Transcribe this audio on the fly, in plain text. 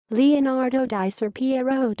Leonardo di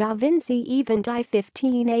Piero da Vinci even died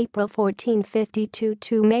 15 April 1452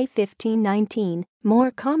 to May 1519,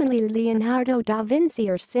 more commonly Leonardo da Vinci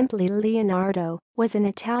or simply Leonardo, was an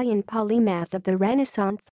Italian polymath of the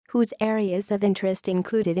Renaissance, whose areas of interest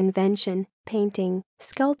included invention, painting,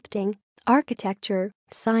 sculpting, architecture,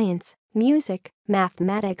 science, music,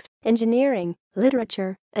 mathematics, engineering,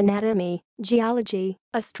 literature, anatomy, geology,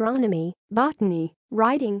 astronomy, botany,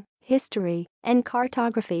 writing, history, and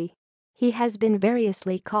cartography. He has been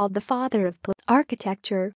variously called the father of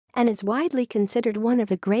architecture and is widely considered one of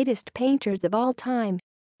the greatest painters of all time.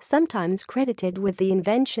 Sometimes credited with the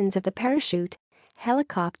inventions of the parachute,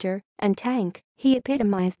 helicopter, and tank, he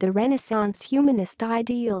epitomized the Renaissance humanist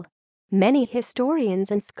ideal. Many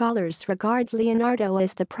historians and scholars regard Leonardo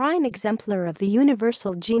as the prime exemplar of the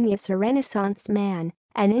universal genius or Renaissance man,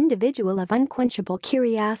 an individual of unquenchable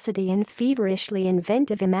curiosity and feverishly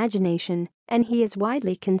inventive imagination, and he is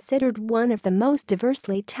widely considered one of the most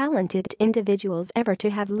diversely talented individuals ever to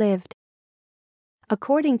have lived.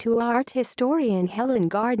 According to art historian Helen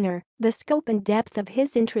Gardner, the scope and depth of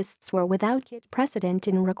his interests were without precedent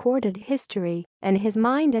in recorded history, and his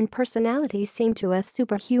mind and personality seemed to us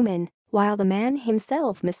superhuman, while the man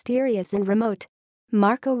himself mysterious and remote.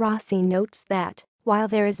 Marco Rossi notes that, while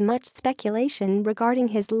there is much speculation regarding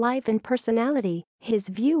his life and personality, his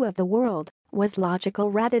view of the world was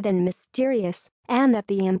logical rather than mysterious, and that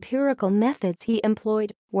the empirical methods he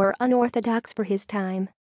employed were unorthodox for his time.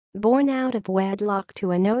 Born out of wedlock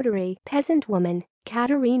to a notary peasant woman,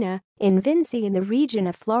 Caterina, in Vinci in the region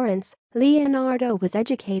of Florence, Leonardo was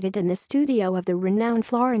educated in the studio of the renowned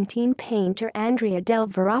Florentine painter Andrea del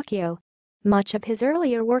Verrocchio. Much of his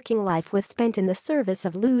earlier working life was spent in the service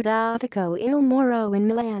of Ludovico il Moro in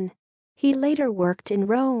Milan. He later worked in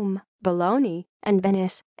Rome, Bologna, and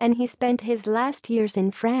Venice, and he spent his last years in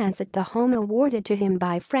France at the home awarded to him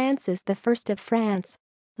by Francis I of France.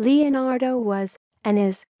 Leonardo was, and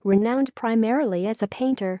is, renowned primarily as a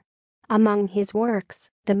painter. Among his works,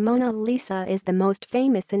 the Mona Lisa is the most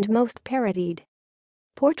famous and most parodied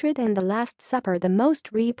portrait, and The Last Supper the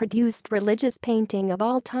most reproduced religious painting of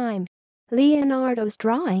all time. Leonardo's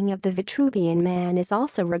drawing of the Vitruvian Man is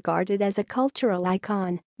also regarded as a cultural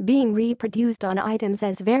icon, being reproduced on items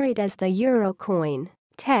as varied as the euro coin,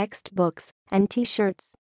 textbooks, and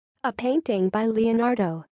T-shirts. A painting by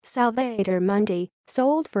Leonardo, Salvator Mundi,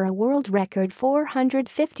 sold for a world record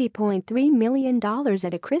 $450.3 million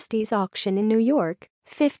at a Christie's auction in New York,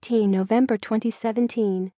 15 November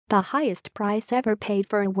 2017, the highest price ever paid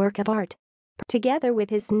for a work of art. Together with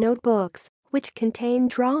his notebooks, which contain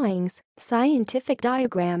drawings, scientific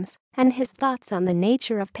diagrams, and his thoughts on the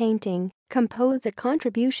nature of painting, compose a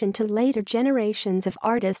contribution to later generations of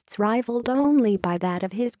artists rivaled only by that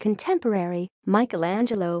of his contemporary,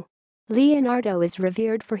 Michelangelo. Leonardo is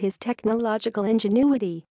revered for his technological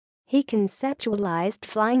ingenuity. He conceptualized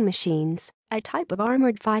flying machines, a type of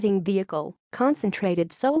armored fighting vehicle,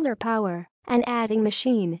 concentrated solar power, an adding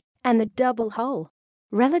machine, and the double hull.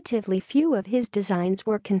 Relatively few of his designs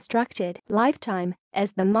were constructed lifetime,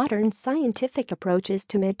 as the modern scientific approaches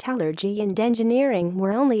to metallurgy and engineering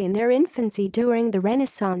were only in their infancy during the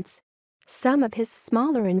Renaissance. Some of his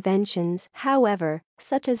smaller inventions, however,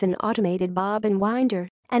 such as an automated bobbin winder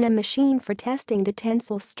and a machine for testing the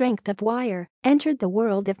tensile strength of wire, entered the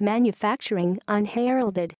world of manufacturing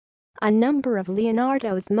unheralded. A number of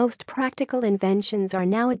Leonardo's most practical inventions are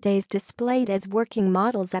nowadays displayed as working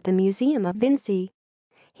models at the Museum of Vinci.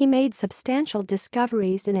 He made substantial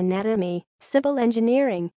discoveries in anatomy, civil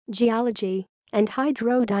engineering, geology, and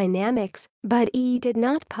hydrodynamics, but he did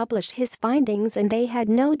not publish his findings and they had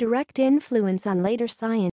no direct influence on later science.